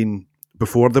we've seen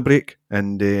before the break,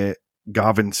 and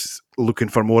Gavin's looking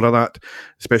for more of that,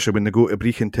 especially when they go to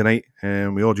Brechin tonight.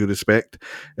 With all due respect,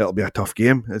 it'll be a tough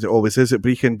game, as it always is at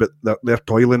Brechin, but they're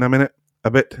toiling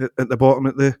a bit at the bottom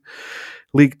of the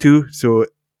League Two. So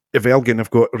if Elgin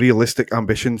have got realistic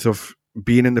ambitions of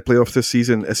being in the playoffs this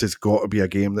season, this has got to be a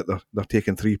game that they're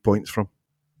taking 3 points from.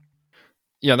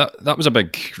 Yeah, that was a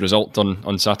big result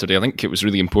on Saturday. I think it was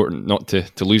really important not to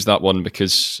lose that one,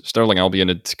 because Stirling Albion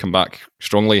had come back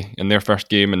strongly in their first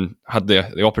game and had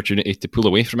the opportunity to pull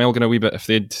away from Elgin a wee bit if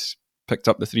they'd picked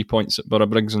up the 3 points at Borough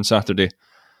Briggs on Saturday.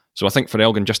 So I think for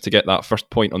Elgin just to get that first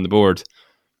point on the board,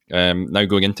 now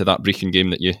going into that Brechin game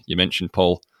that you mentioned,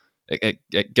 Paul,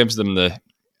 it gives them the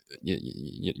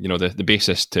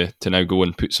basis to now go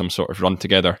and put some sort of run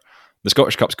together. The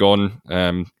Scottish Cup's gone.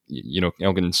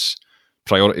 Elgin's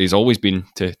priority has always been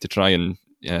to try and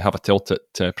have a tilt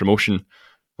at promotion,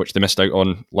 which they missed out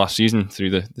on last season through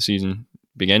the season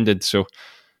being ended. So,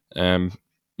 they've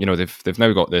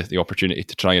now got the opportunity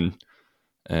to try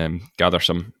and gather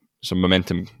some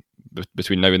momentum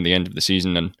between now and the end of the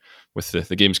season. And with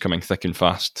the games coming thick and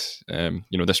fast,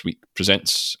 this week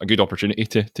presents a good opportunity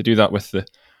to do that with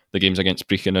the games against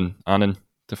Brechin and Annan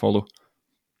to follow.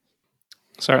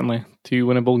 Certainly, 2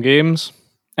 winnable games.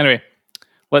 Anyway,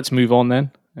 let's move on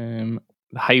then.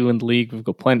 The Highland League, we've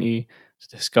got plenty to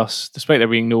discuss, despite there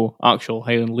being no actual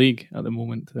Highland League at the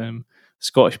moment.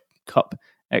 Scottish Cup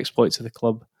exploits of the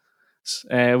club.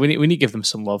 We need to give them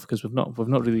some love, because we've not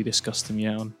really discussed them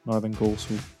yet on Northern Goal,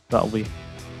 so that'll be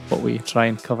what we try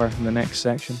and cover in the next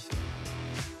section.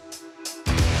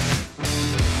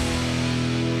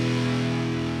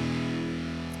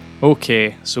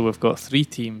 Okay, so we've got 3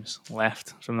 teams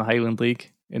left from the Highland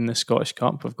League in the Scottish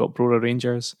Cup. We've got Brora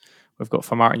Rangers, we've got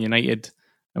Formartine United,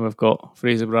 and we've got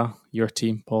Fraserburgh, your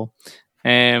team, Paul.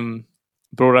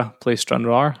 Brora plays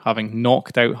Stranraer, having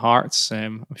knocked out Hearts.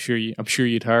 I'm sure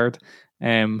you'd heard.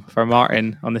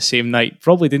 Formartine on the same night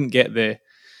probably didn't get the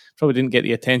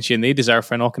attention they deserve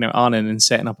for knocking out Annan and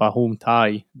setting up a home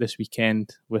tie this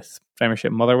weekend with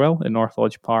Premiership Motherwell in North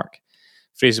Lodge Park.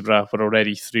 Fraserburgh were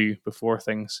already through before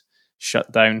things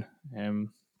shut down.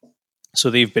 So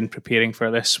they've been preparing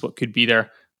for this, what could be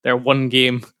their one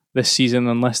game this season,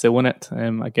 unless they win it,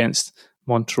 against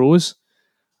Montrose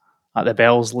at the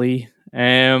Belsley.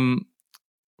 Where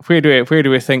do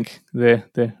we think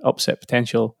the upset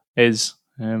potential is?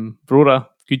 Brora,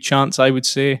 good chance, I would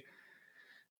say.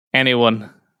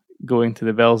 Anyone going to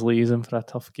the Belsley is in for a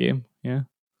tough game, yeah.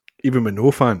 Even with no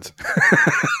fans.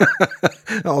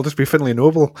 It'll just be Finlay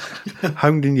Noble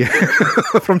hounding you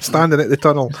from standing at the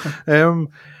tunnel.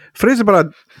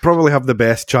 Fraserburgh probably have the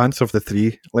best chance of the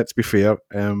 3, let's be fair.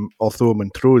 Although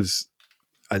Montrose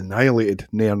annihilated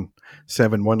Nairn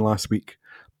 7-1 last week,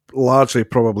 largely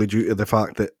probably due to the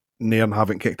fact that Nairn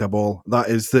haven't kicked a ball. That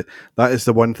is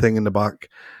the one thing in the back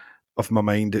of my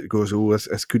mind that goes,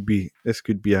 this could be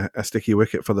a sticky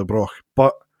wicket for the Broch.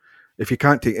 But if you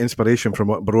can't take inspiration from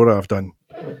what Brora have done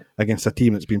against a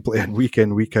team that's been playing week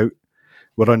in, week out,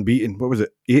 were unbeaten, what was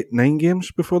it, 8-9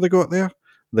 games before they got there,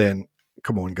 then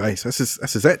come on, guys, this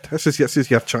is it. This is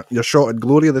your shot at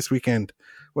glory this weekend.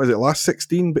 What is it, last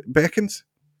 16 beckons?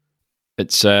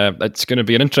 it's going to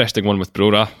be an interesting one with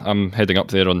Brora. I'm heading up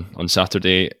there on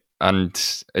Saturday, and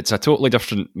it's a totally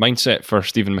different mindset for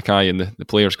Stephen Mackay and the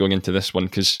players going into this one,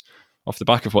 because off the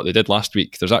back of what they did last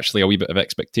week, there's actually a wee bit of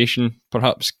expectation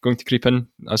perhaps going to creep in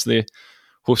as they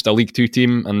host a League Two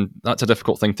team, and that's a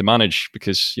difficult thing to manage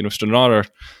because, you know, Stranraer are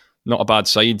not a bad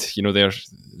side. You know, they're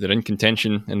in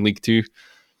contention in League Two,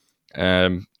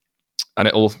 and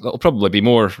it'll probably be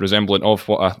more resemblant of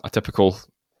what a typical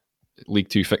League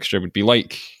Two fixture would be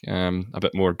like, a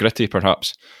bit more gritty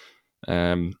perhaps.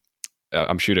 I'm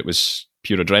sure it was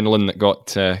pure adrenaline that got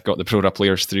the Brora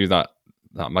players through that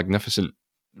magnificent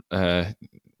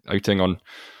outing on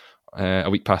a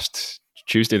week past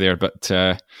Tuesday there, but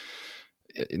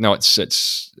no, it's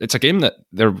a game that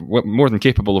they're more than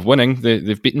capable of winning.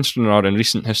 They've beaten Stranraer in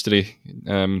recent history.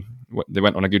 They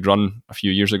went on a good run a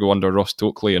few years ago under Ross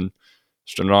Tokley, and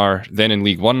Stranraer, then in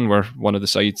League One, were one of the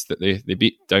sides that they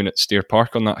beat down at Stair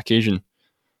Park on that occasion.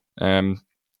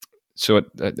 So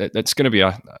it's going to be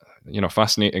a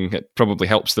fascinating. It probably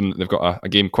helps them that they've got a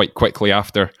game quite quickly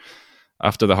after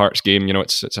the Hearts game. You know,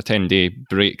 it's a 10-day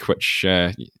break, which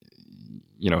in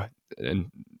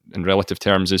relative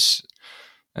terms is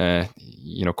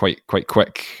quite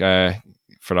quick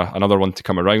for another one to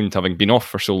come around, having been off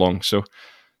for so long. So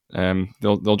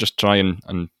they'll just try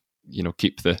and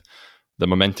keep the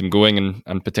momentum going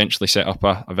and potentially set up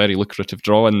a very lucrative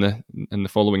draw in the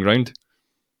following round.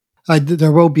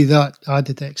 There will be that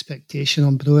added expectation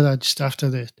on Brora just after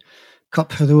the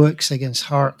cup heroics against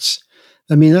Hearts.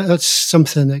 I mean, that's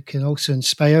something that can also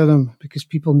inspire them because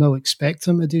people now expect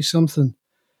them to do something.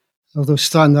 Although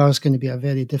Stranraer is going to be a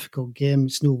very difficult game,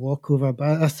 it's no walkover,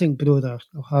 but I think Brora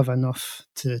will have enough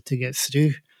to get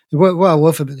through. What I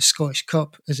love about the Scottish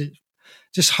Cup is it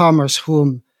just hammers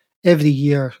home every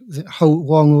year how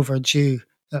long overdue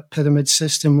that pyramid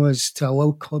system was to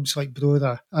allow clubs like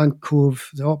Brora and Cove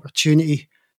the opportunity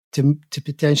to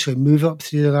potentially move up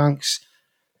through the ranks.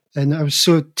 And there was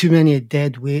too many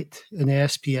dead weight in the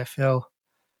SPFL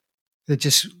that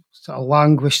just sort of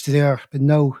languished there. But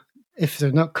now, if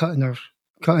they're not cutting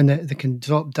it, they can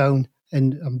drop down,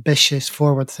 and ambitious,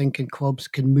 forward-thinking clubs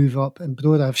can move up. And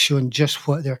Brora have shown just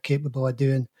what they're capable of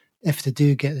doing if they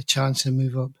do get the chance to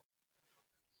move up.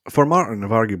 Formartine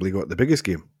have arguably got the biggest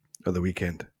game of the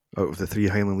weekend out of the three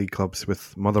Highland League clubs,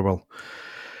 with Motherwell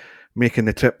making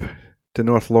the trip to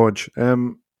North Lodge.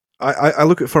 I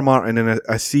look at Formartine and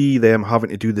I see them having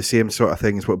to do the same sort of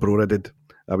thing as what Brora did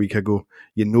a week ago.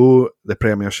 You know, the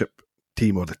Premiership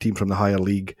team, or the team from the higher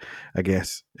league, I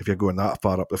guess, if you're going that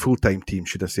far up, the full-time team,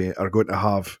 should I say, are going to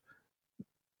have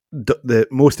the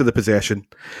most of the possession.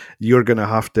 You're going to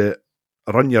have to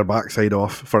run your backside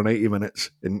off for 90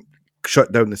 minutes and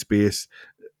shut down the space,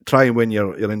 try and win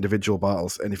your individual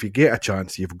battles. And if you get a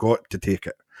chance, you've got to take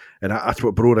it. And that's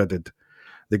what Brora did.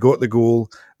 They got the goal,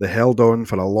 they held on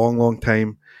for a long, long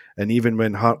time. And even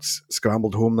when Hearts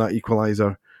scrambled home that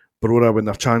equaliser, Brora, when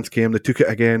their chance came, they took it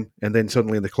again. And then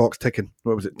suddenly the clock's ticking.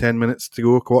 What was it, 10 minutes to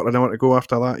go, quarter of an hour to go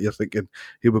after that? You're thinking,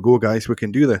 here we go, guys, we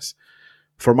can do this.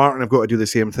 Formartine have got to do the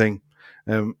same thing.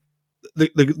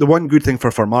 The one good thing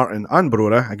for Formartine and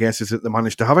Brora, I guess, is that they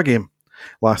managed to have a game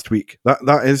last week.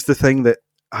 That is the thing that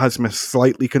has me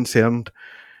slightly concerned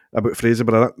about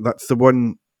Fraserburgh. That's the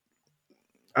one.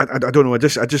 I don't know. I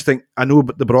just think, I know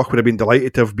the Broch would have been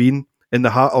delighted to have been in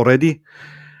the hat already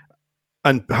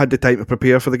and had the time to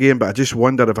prepare for the game, but I just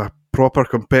wonder if a proper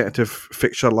competitive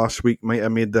fixture last week might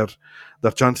have made their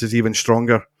chances even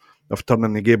stronger of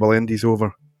turning the Gable Endies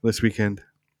over this weekend.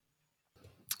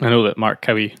 I know that Mark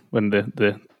Cowie, when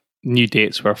the new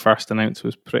dates were first announced,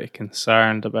 was pretty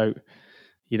concerned about,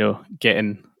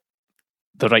 getting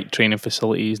the right training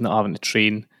facilities, not having to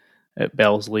train at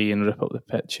Belsley and rip up the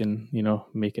pitch and,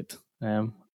 make it,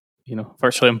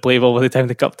 virtually unplayable by the time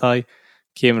the cup tie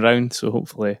came around. So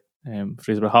hopefully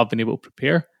Fraser have been able to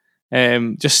prepare.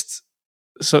 Just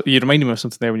so you reminded me of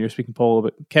something there when you were speaking, Paul,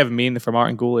 about Kevin Main, the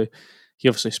Formartine goalie. He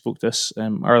obviously spoke to us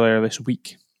earlier this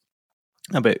week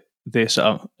about the sort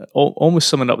of almost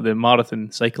summing up the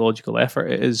marathon psychological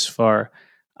effort it is for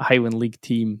a Highland League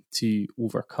team to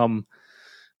overcome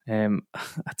a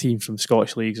team from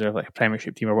Scottish leagues or like a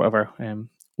Premiership team or whatever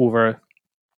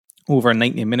over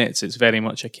 90 minutes. It's very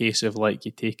much a case of like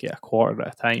you take it a quarter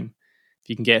at a time. If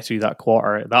you can get through that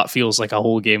quarter, that feels like a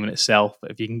whole game in itself.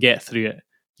 But if you can get through it,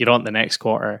 you're on the next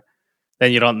quarter,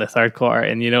 then you're on the third quarter,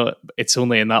 and it's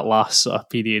only in that last sort of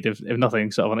period, if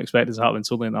nothing sort of unexpected has happened,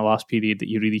 it's only in that last period that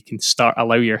you really can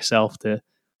allow yourself to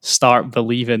start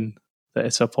believing that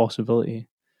it's a possibility.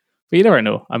 But you never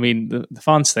know. I mean, the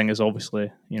fans thing is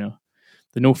obviously, the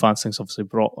no fans thing's obviously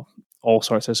brought all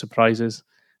sorts of surprises.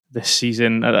 this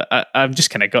season. I'm just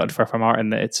kind of gutted for Martin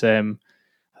that it's I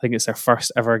think it's their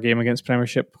first ever game against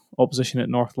Premiership opposition at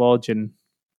North Lodge, and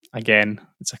again,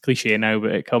 it's a cliche now,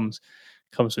 but it comes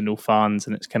with no fans,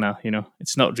 and it's kind of,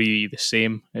 it's not really the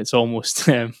same. It's almost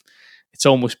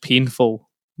painful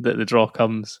that the draw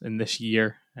comes in this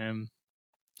year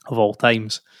of all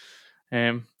times.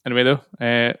 Anyway, though,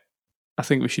 I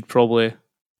think we should probably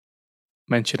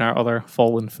mention our other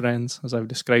fallen friends, as I've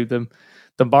described them.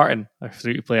 Dumbarton are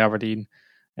through to play Aberdeen.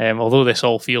 Although this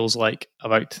all feels like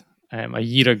about a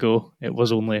year ago, it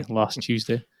was only last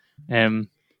Tuesday.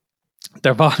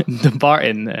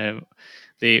 Dumbarton,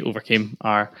 they overcame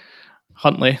our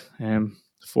Huntly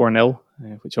 4-0,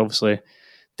 which obviously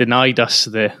denied us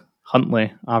the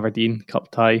Huntly Aberdeen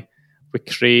Cup tie. We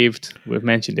craved. We've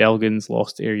mentioned Elgin's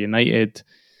lost to Ayr United.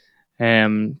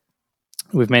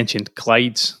 We've mentioned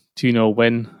Clyde's 2-0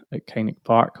 win at Kynoch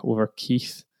Park over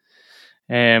Keith.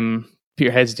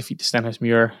 Peterhead's defeat to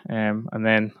Stenhousemuir. And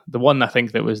then the one I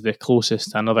think that was the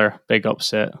closest to another big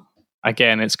upset,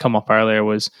 again, it's come up earlier,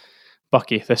 was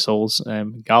Buckie Thistle's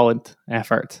gallant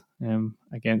effort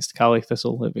against Caley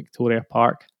Thistle at Victoria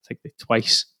Park. I think they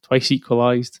twice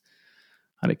equalised,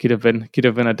 and it could have been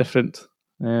a different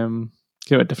one.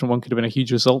 Could have been a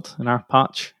huge result in our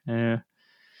patch.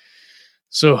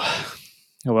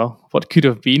 What could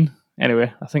have been?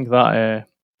 Anyway, I think that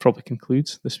probably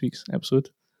concludes this week's episode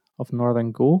of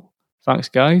Northern Goal. Thanks,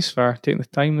 guys, for taking the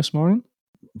time this morning.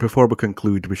 Before we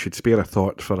conclude, we should spare a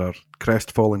thought for our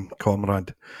crestfallen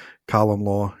comrade, Callum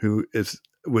Law, who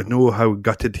we know how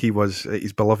gutted he was at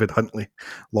his beloved Huntly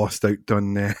lost out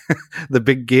on the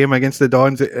big game against the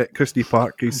Dons at Christie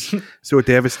Park. He's so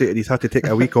devastated he's had to take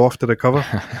a week off to recover.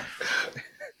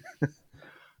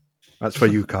 That's for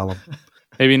you, Callum.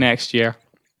 Maybe next year.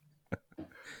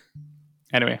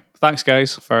 Anyway, thanks,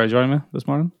 guys, for joining me this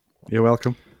morning. You're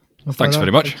welcome. Thanks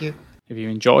very much. Thank you. If you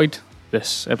enjoyed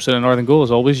this episode of Northern Goal,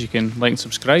 as always, you can like and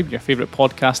subscribe to your favourite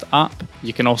podcast app.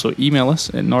 You can also email us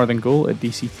at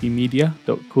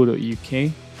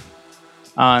northerngoal@dctmedia.co.uk.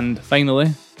 And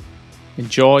finally,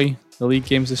 enjoy the league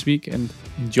games this week and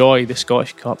enjoy the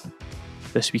Scottish Cup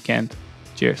this weekend.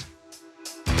 Cheers.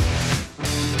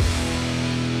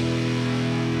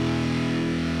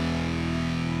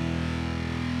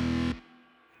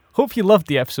 Hope you loved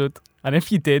the episode, and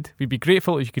if you did, we'd be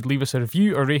grateful if you could leave us a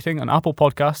review or rating on Apple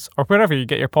Podcasts or wherever you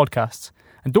get your podcasts.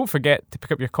 And don't forget to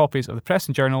pick up your copies of the Press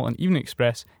and Journal and Evening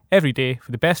Express every day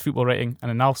for the best football writing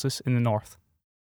and analysis in the North.